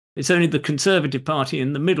It's only the Conservative Party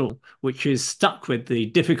in the middle which is stuck with the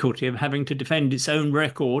difficulty of having to defend its own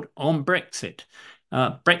record on Brexit.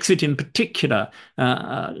 Brexit, in particular,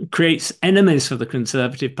 creates enemies for the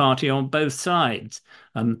Conservative Party on both sides.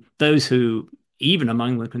 Those who, even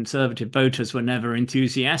among the Conservative voters, were never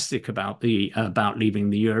enthusiastic about leaving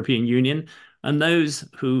the European Union, and those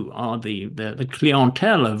who are the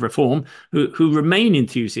clientele of reform who remain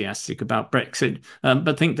enthusiastic about Brexit,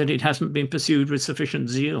 but think that it hasn't been pursued with sufficient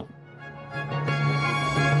zeal.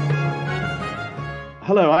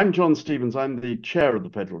 Hello, I'm John Stevens. I'm the chair of the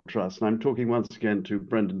Federal Trust, and I'm talking once again to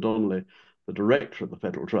Brendan Donnelly, the director of the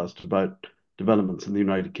Federal Trust, about developments in the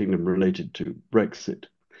United Kingdom related to Brexit.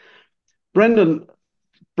 Brendan,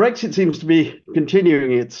 Brexit seems to be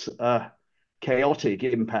continuing its chaotic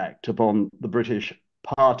impact upon the British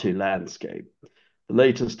party landscape. The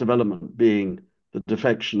latest development being the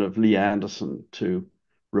defection of Lee Anderson to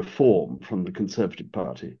Reform from the Conservative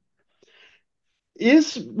Party.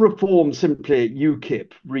 Is Reform simply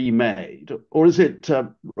UKIP remade, or is it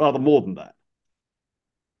rather more than that?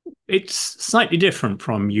 It's slightly different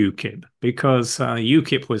from UKIP because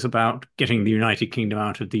UKIP was about getting the United Kingdom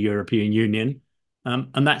out of the European Union,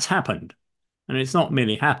 and that's happened. And it's not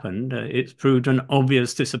merely happened, it's proved an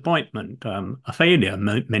obvious disappointment, a failure,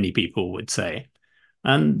 many people would say.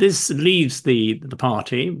 And this leaves the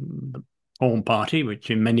party, the Home Party, which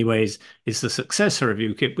in many ways is the successor of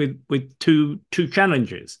UKIP, with two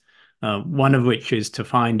challenges. One of which is to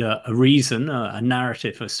find a reason, a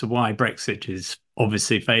narrative as to why Brexit is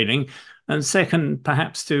obviously failing, and second,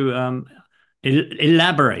 perhaps to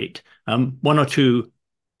elaborate one or two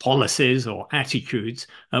policies or attitudes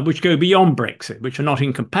which go beyond Brexit, which are not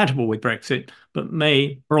incompatible with Brexit, but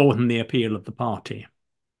may broaden the appeal of the party.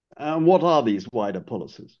 And what are these wider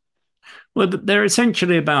policies? Well, they're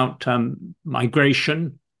essentially about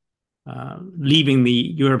migration, leaving the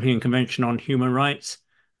European Convention on Human Rights,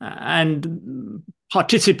 and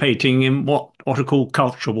participating in what are called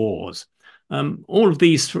culture wars. All of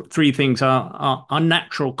these three things are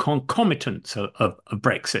natural concomitants of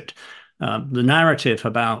Brexit. The narrative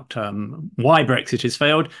about why Brexit has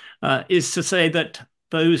failed is to say that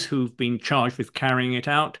those who've been charged with carrying it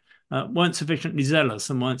out weren't sufficiently zealous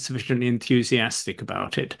and weren't sufficiently enthusiastic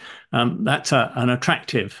about it. That's an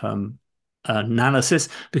attractive analysis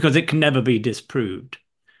because it can never be disproved.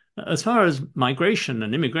 As far as migration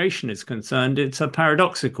and immigration is concerned, it's a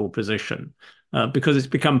paradoxical position because it's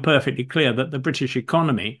become perfectly clear that the British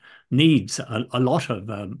economy needs a lot of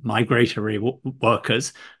migratory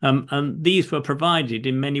workers, and these were provided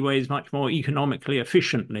in many ways much more economically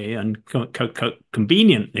efficiently and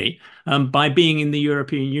conveniently by being in the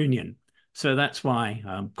European Union. So that's why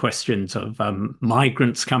questions of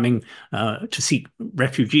migrants coming to seek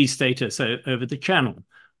refugee status over the Channel,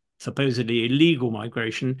 supposedly illegal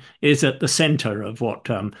migration, is at the center of what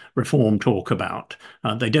Reform talk about.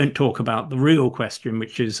 They don't talk about the real question,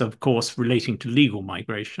 which is, of course, relating to legal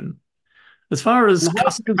migration. As far as And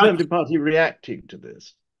how's the Conservative Party reacting to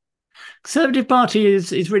this? Conservative Party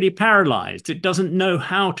is really paralyzed. It doesn't know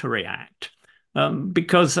how to react.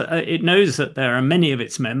 Because it knows that there are many of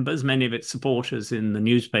its members, many of its supporters in the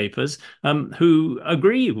newspapers who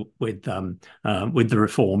agree with the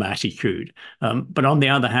reform attitude. But on the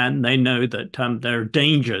other hand, they know that there are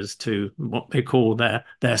dangers to what they call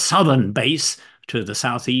their southern base, to the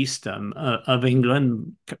southeast of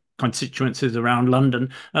England, constituencies around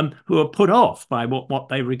London, who are put off by what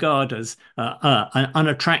they regard as an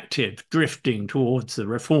unattractive drifting towards the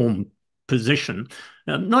reform position,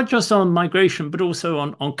 not just on migration, but also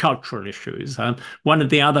on cultural issues. One of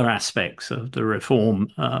the other aspects of the reform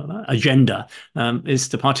agenda is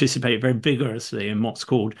to participate very vigorously in what's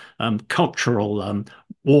called cultural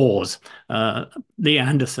wars. Lee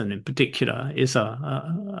Anderson, in particular, is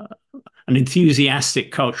an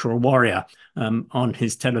enthusiastic cultural warrior on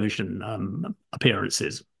his television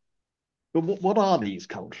appearances. But what are these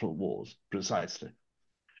cultural wars precisely?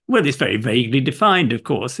 Well, it's very vaguely defined, of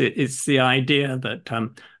course. It's the idea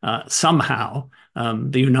that somehow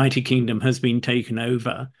the United Kingdom has been taken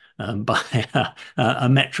over by a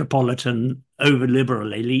metropolitan,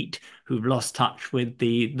 over-liberal elite who've lost touch with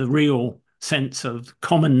the real sense of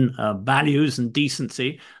common values and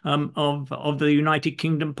decency of the United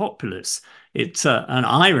Kingdom populace. It's an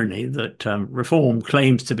irony that Reform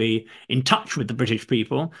claims to be in touch with the British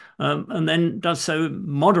people and then does so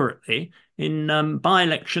moderately in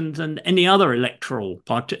by-elections and any other electoral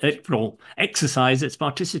exercise it's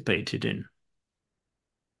participated in.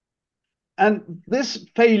 And this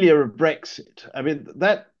failure of Brexit, I mean,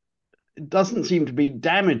 that doesn't seem to be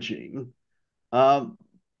damaging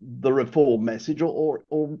the reform message, or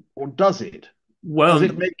does it? Does Well,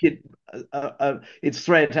 it make it its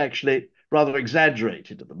threat actually rather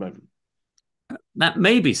exaggerated at the moment? that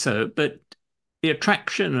may be so, but the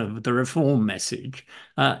attraction of the reform message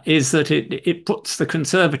is that it puts the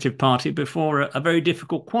Conservative Party before a very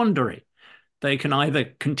difficult quandary. They can either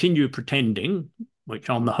continue pretending, which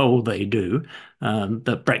on the whole they do,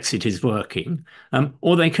 that Brexit is working,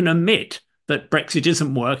 or they can admit that Brexit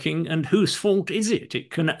isn't working, and whose fault is it? It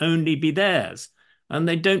can only be theirs. And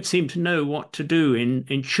they don't seem to know what to do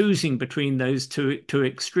in choosing between those two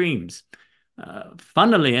extremes.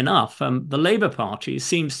 Funnily enough, the Labour Party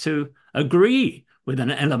seems to agree with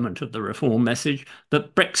an element of the reform message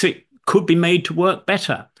that Brexit could be made to work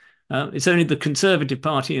better. It's only the Conservative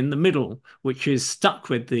Party in the middle which is stuck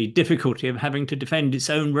with the difficulty of having to defend its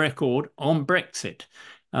own record on Brexit.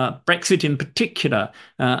 Brexit in particular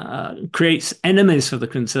creates enemies for the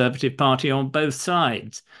Conservative Party on both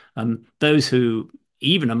sides. Those who,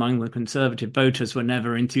 even among the Conservative voters, were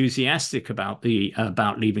never enthusiastic about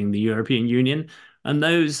leaving the European Union, and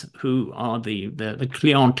those who are the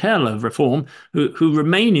clientele of reform who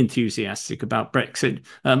remain enthusiastic about Brexit,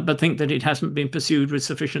 but think that it hasn't been pursued with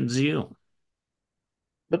sufficient zeal.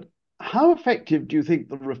 But how effective do you think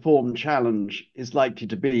the reform challenge is likely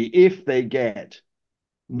to be if they get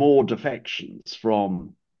more defections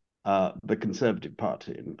from the Conservative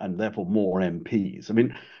Party and therefore more MPs? I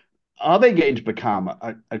mean, are they going to become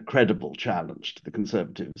a credible challenge to the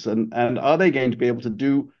Conservatives? And are they going to be able to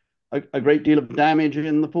do a great deal of damage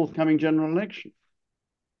in the forthcoming general election?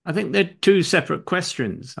 I think they're two separate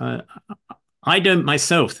questions. I don't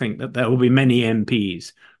myself think that there will be many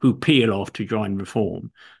MPs who peel off to join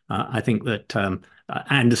reform. I think that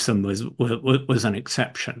Anderson was an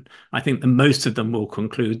exception. I think that most of them will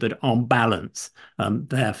conclude that, on balance,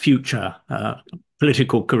 their future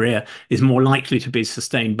political career is more likely to be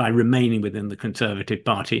sustained by remaining within the Conservative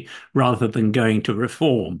Party rather than going to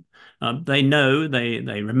reform. They know, they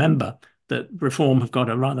remember that reform have got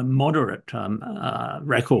a rather moderate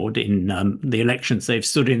record in the elections they've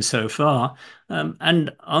stood in so far,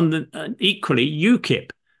 and on the equally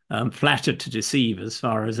UKIP flattered to deceive as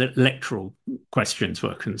far as electoral questions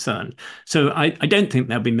were concerned. So I don't think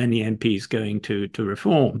there'll be many MPs going to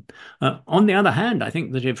reform. On the other hand, I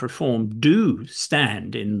think that if reform do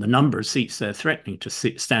stand in the number of seats they're threatening to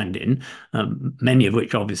stand in, many of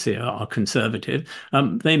which obviously are Conservative,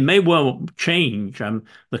 they may well change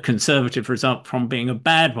the Conservative result from being a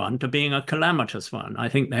bad one to being a calamitous one. I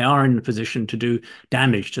think they are in a position to do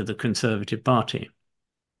damage to the Conservative Party.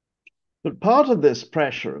 But part of this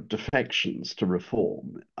pressure of defections to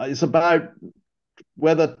reform is about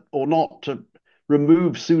whether or not to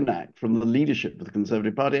remove Sunak from the leadership of the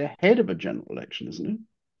Conservative Party ahead of a general election, isn't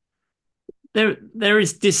it? There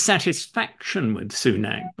is dissatisfaction with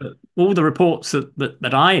Sunak, but all the reports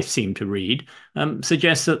that I seem to read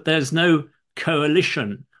suggest that there's no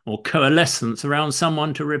coalition or coalescence around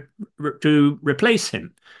someone to replace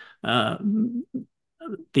him.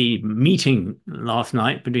 The meeting last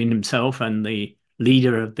night between himself and the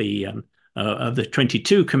leader of the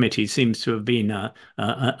 22 committee seems to have been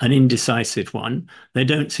an indecisive one. There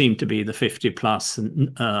don't seem to be the 50 plus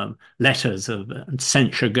letters of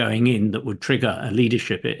censure going in that would trigger a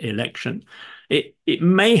leadership election. It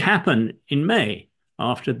may happen in May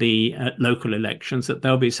after the local elections that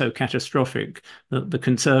they'll be so catastrophic that the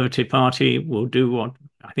Conservative Party will do what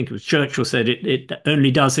I think it was Churchill said it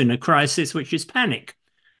only does in a crisis, which is panic.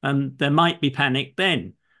 And there might be panic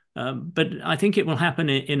then. But I think it will happen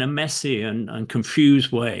in a messy and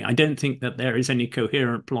confused way. I don't think that there is any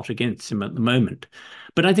coherent plot against him at the moment.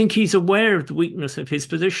 But I think he's aware of the weakness of his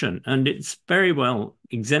position, and it's very well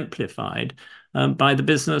exemplified by the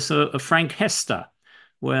business of Frank Hester,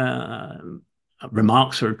 where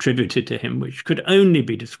remarks are attributed to him which could only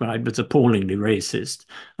be described as appallingly racist.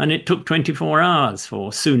 And it took 24 hours for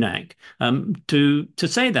Sunak to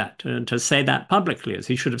say that publicly, as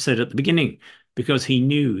he should have said at the beginning, because he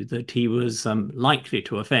knew that he was likely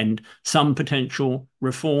to offend some potential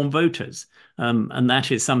reform voters. And that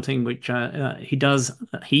is something which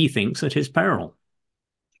he thinks at his peril.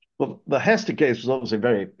 Well, the Hester case was obviously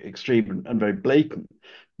very extreme and very blatant.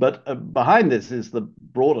 But behind this is the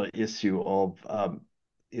broader issue of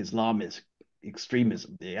Islamist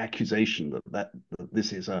extremism, the accusation that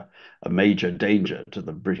this is a major danger to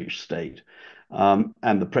the British state, and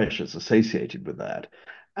the pressures associated with that.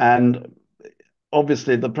 And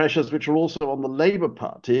obviously the pressures which are also on the Labour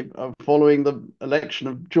Party following the election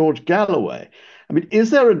of George Galloway. I mean, is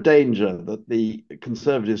there a danger that the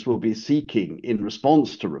Conservatives will be seeking, in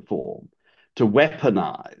response to reform, to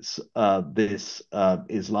weaponize this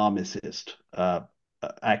Islamicist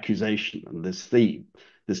accusation and this theme,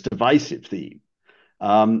 this divisive theme,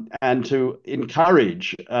 and to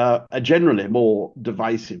encourage a generally more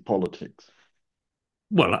divisive politics.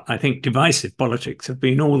 Well, I think divisive politics have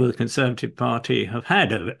been all the Conservative Party have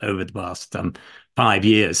had over the past 5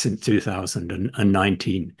 years since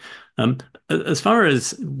 2019. Um, as far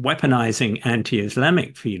as weaponizing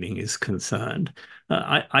anti-Islamic feeling is concerned,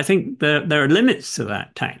 I think there are limits to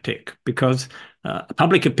that tactic because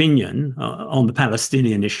public opinion on the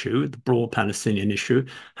Palestinian issue, the broad Palestinian issue,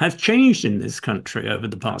 has changed in this country over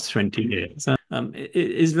the past 20 years.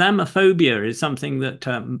 Islamophobia is something that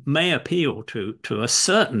may appeal to a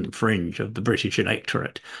certain fringe of the British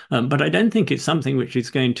electorate, but I don't think it's something which is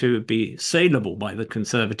going to be saleable by the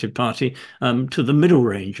Conservative Party to the middle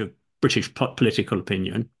range of British political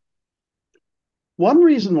opinion. One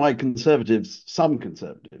reason why some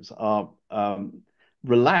conservatives, are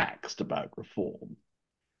relaxed about reform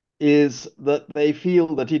is that they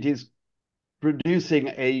feel that it is producing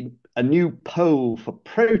a new pole for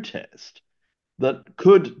protest that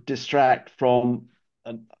could distract from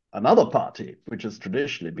another party, which has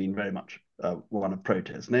traditionally been very much one of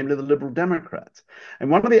protest, namely the Liberal Democrats.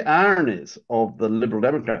 And one of the ironies of the Liberal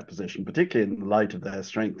Democrat position, particularly in the light of their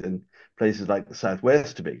strength in places like the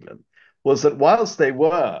southwest of England, was that whilst they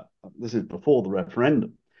were, this is before the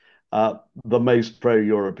referendum, the most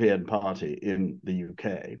pro-European party in the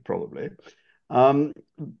UK, probably,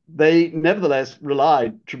 they nevertheless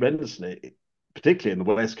relied tremendously, particularly in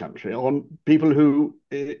the West Country, on people who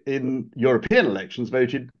in European elections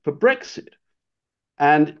voted for Brexit.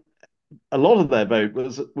 And a lot of their vote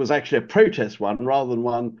was actually a protest one rather than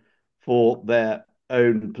one for their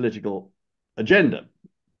own political agenda,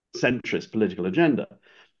 centrist political agenda.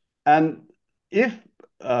 And if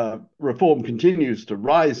reform continues to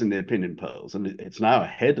rise in the opinion polls, and it's now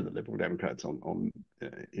ahead of the Liberal Democrats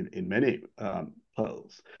in many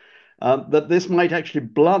polls, that this might actually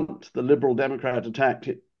blunt the Liberal Democrat attack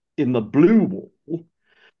in the blue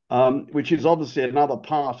wall, which is obviously another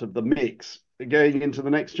part of the mix going into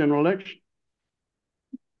the next general election.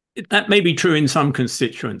 That may be true in some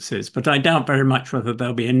constituencies, but I doubt very much whether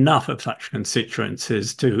there'll be enough of such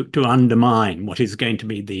constituencies to undermine what is going to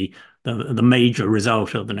be the major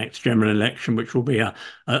result of the next general election, which will be a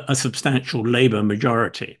substantial Labour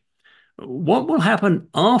majority. What will happen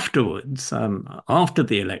afterwards, after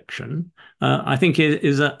the election, I think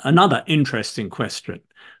is another interesting question.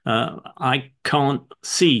 I can't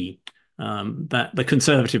see that the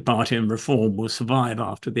Conservative Party and Reform will survive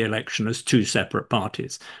after the election as two separate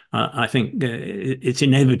parties. I think it's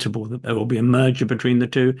inevitable that there will be a merger between the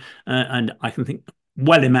two, and I can think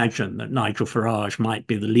well imagine that Nigel Farage might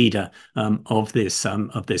be the leader of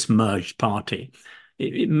this merged party.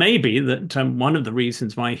 It may be that one of the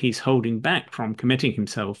reasons why he's holding back from committing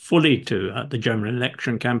himself fully to the general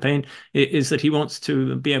election campaign is that he wants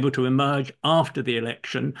to be able to emerge after the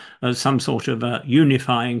election as some sort of a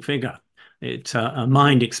unifying figure. It's a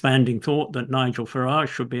mind-expanding thought that Nigel Farage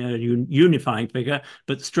should be a unifying figure,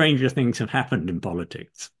 but stranger things have happened in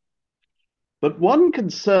politics. But one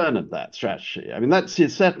concern of that strategy, I mean, that's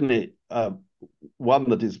certainly one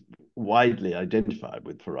that is widely identified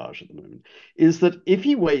with Farage at the moment, is that if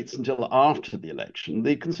he waits until after the election,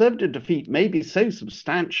 the Conservative defeat may be so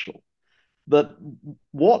substantial that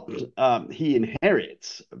what he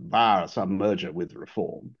inherits via some merger with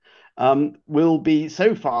Reform will be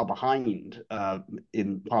so far behind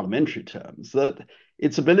in parliamentary terms that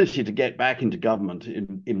its ability to get back into government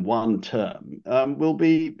in one term will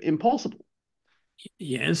be impossible.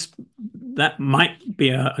 Yes, that might be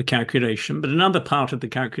a calculation, but another part of the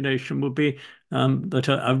calculation would be that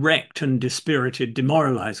a wrecked and dispirited,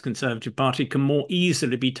 demoralized Conservative Party can more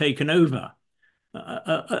easily be taken over.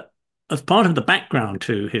 As part of the background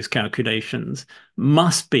to his calculations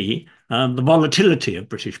must be the volatility of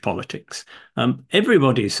British politics.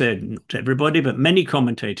 Everybody said, not everybody, but many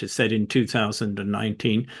commentators said in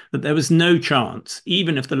 2019 that there was no chance,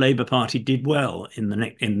 even if the Labour Party did well in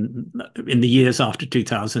the years after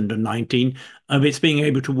 2019, of its being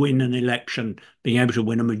able to win an election, being able to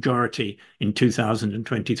win a majority in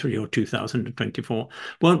 2023 or 2024.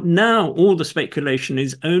 Well, now all the speculation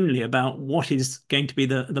is only about what is going to be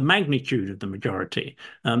the magnitude of the majority.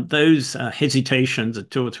 Those hesitations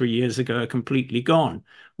 2 or 3 years ago are completely gone.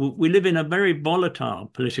 We live in a very volatile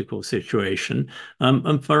political situation, and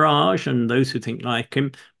Farage and those who think like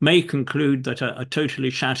him may conclude that a totally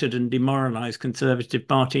shattered and demoralized Conservative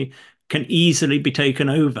Party can easily be taken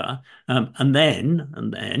over, and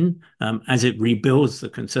then, as it rebuilds the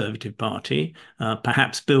Conservative Party,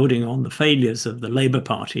 perhaps building on the failures of the Labour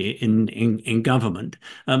Party in government,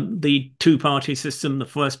 the two-party system, the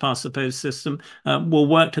first past the post system, will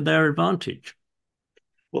work to their advantage.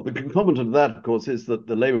 Well, the concomitant of that, of course, is that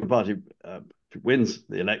the Labour Party, if it wins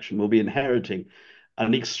the election, will be inheriting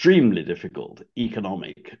an extremely difficult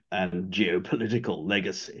economic and geopolitical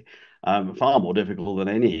legacy, far more difficult than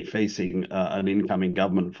any facing an incoming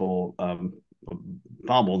government for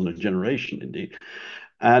far more than a generation, indeed.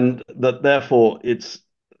 And that therefore its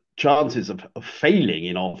chances of failing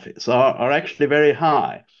in office are actually very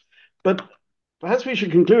high. But perhaps we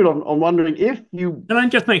should conclude on wondering if you. Can I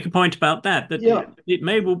just make a point about that? That Yeah. it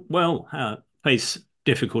may well face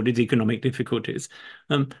difficulties, economic difficulties,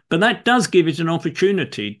 but that does give it an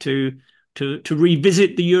opportunity to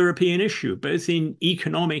revisit the European issue, both in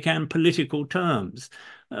economic and political terms.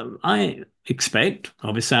 I expect,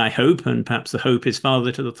 obviously, I hope, and perhaps the hope is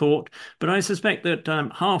father to the thought, but I suspect that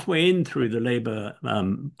halfway in through the Labour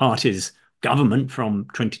Party's government from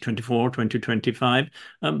 2024, 2025,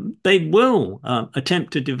 they will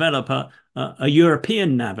attempt to develop a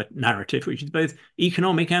European narrative, which is both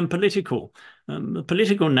economic and political. The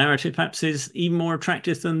political narrative perhaps is even more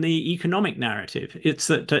attractive than the economic narrative. It's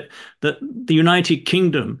that the United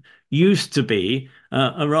Kingdom used to be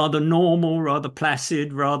a rather normal, rather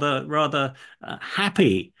placid, rather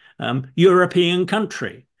happy European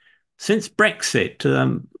country. Since Brexit,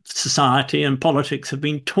 society and politics have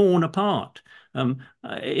been torn apart.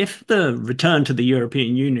 If the return to the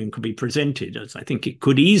European Union could be presented, as I think it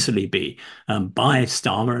could easily be, by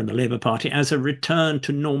Starmer and the Labour Party, as a return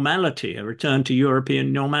to normality, a return to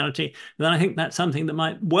European normality, then I think that's something that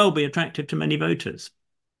might well be attractive to many voters.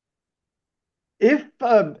 If,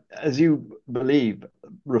 as you believe,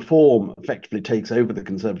 reform effectively takes over the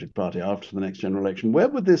Conservative Party after the next general election, where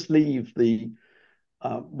would this leave the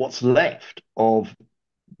what's left of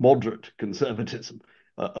moderate conservatism,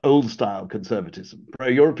 old-style conservatism,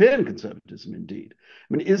 pro-European conservatism, indeed?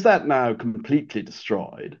 I mean, is that now completely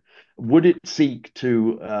destroyed? Would it seek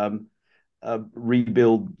to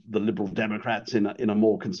rebuild the Liberal Democrats in a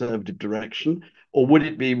more conservative direction, or would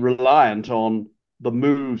it be reliant on the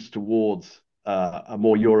moves towards a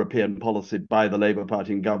more European policy by the Labour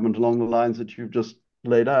Party in government along the lines that you've just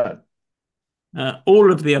laid out?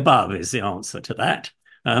 All of the above is the answer to that.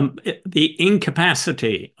 The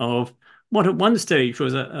incapacity of what at one stage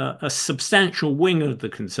was a substantial wing of the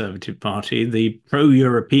Conservative Party, the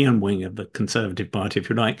pro-European wing of the Conservative Party, if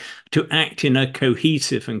you like, to act in a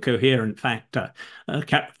cohesive and coherent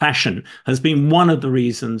fashion has been one of the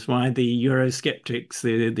reasons why the Eurosceptics,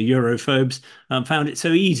 the Europhobes, found it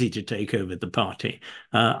so easy to take over the party.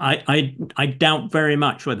 I doubt very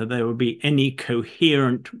much whether there will be any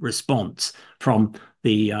coherent response from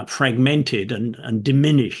the fragmented and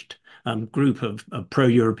diminished group of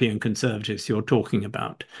pro-European conservatives you're talking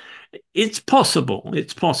about. It's possible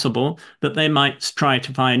that they might try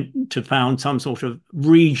to found some sort of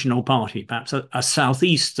regional party, perhaps a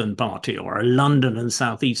southeastern party or a London and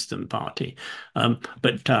southeastern party.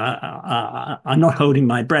 But I'm not holding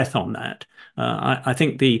my breath on that. I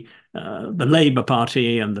think the Labour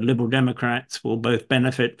Party and the Liberal Democrats will both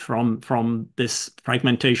benefit from this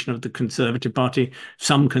fragmentation of the Conservative Party.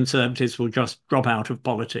 Some Conservatives will just drop out of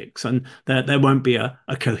politics, and there won't be a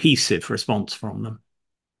cohesive response from them.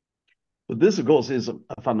 But this, of course, is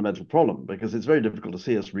a fundamental problem because it's very difficult to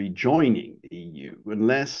see us rejoining the EU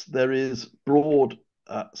unless there is broad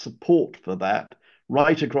support for that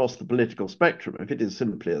right across the political spectrum. If it is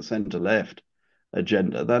simply a centre-left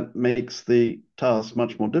agenda, that makes the task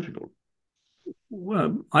much more difficult.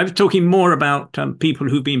 Well, I was talking more about people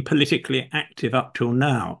who've been politically active up till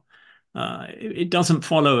now. It doesn't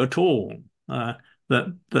follow at all that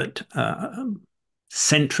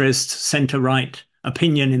centrist, centre-right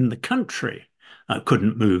opinion in the country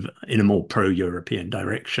couldn't move in a more pro-European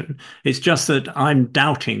direction. It's just that I'm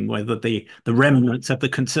doubting whether the remnants of the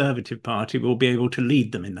Conservative Party will be able to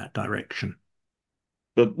lead them in that direction.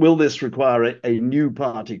 But will this require a new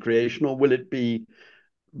party creation, or will it be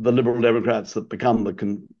the Liberal Democrats that become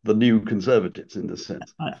the new Conservatives in this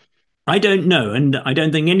sense? I don't know, and I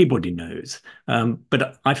don't think anybody knows.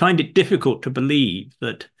 But I find it difficult to believe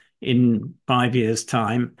that in 5 years'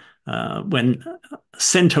 time, when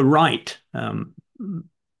centre-right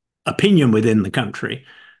opinion within the country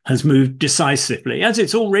has moved decisively, as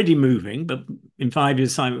it's already moving, but in 5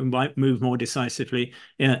 years' time it might move more decisively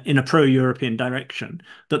in a pro-European direction,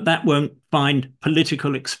 that won't find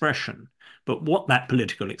political expression. But what that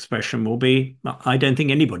political expression will be, I don't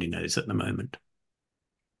think anybody knows at the moment.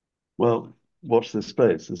 Well, watch this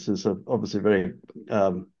space. This is obviously very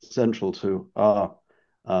central to our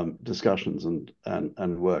discussions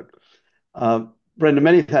and work. Brendan,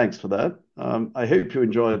 many thanks for that. I hope you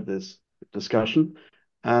enjoyed this discussion,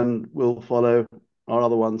 and we'll follow our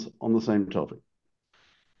other ones on the same topic.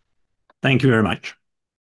 Thank you very much.